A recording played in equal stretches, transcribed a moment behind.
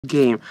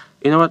Game.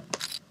 You know what?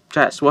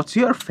 Jess, what's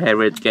your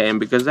favorite game?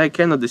 Because I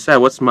cannot decide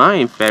what's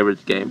my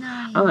favorite game.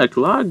 I like a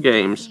lot of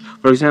games.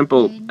 For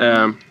example,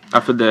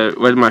 after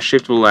when my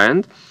shift will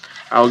end,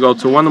 I'll go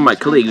to one of my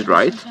colleagues,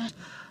 right?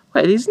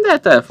 Wait, isn't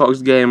that a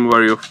Fox game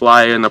where you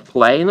fly in a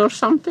plane or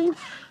something?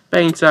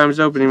 Paint times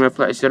opening my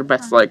place. Your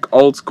best like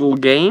old school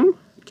game?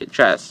 Okay,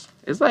 chess.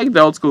 It's like the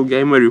old school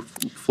game where you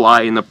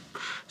fly in a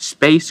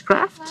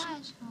spacecraft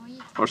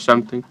or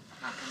something.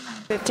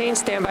 15,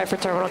 stand by for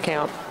terminal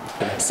count.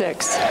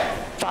 6,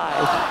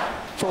 5,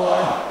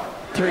 4,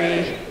 3, 2,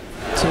 1, 0.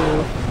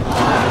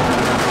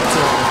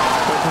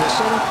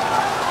 Ignition.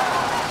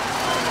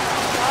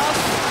 Off.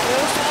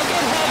 New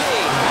Falcon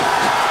Heavy.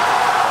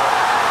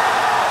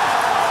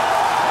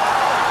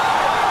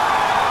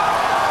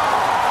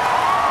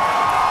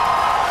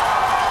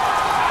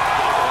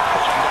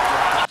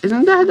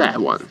 Isn't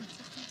that one?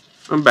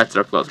 I'm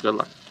better close, good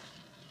luck.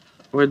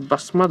 With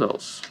bus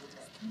models.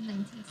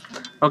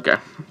 Okay.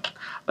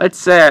 Let's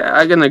say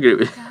I can agree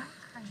with you.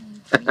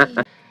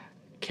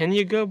 Can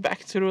you go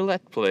back to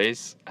roulette,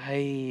 please?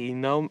 I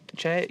know,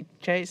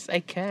 Chase,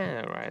 I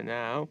can right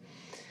now.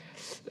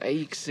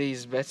 XC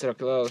is better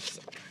close.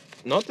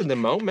 Not at the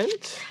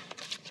moment.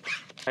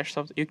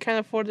 You can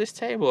afford this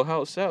table,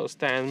 how so,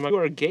 Stan? You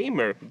are a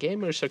gamer.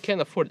 Gamers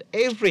can afford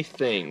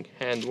everything.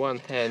 Hand one,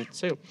 hand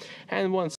two, hand one.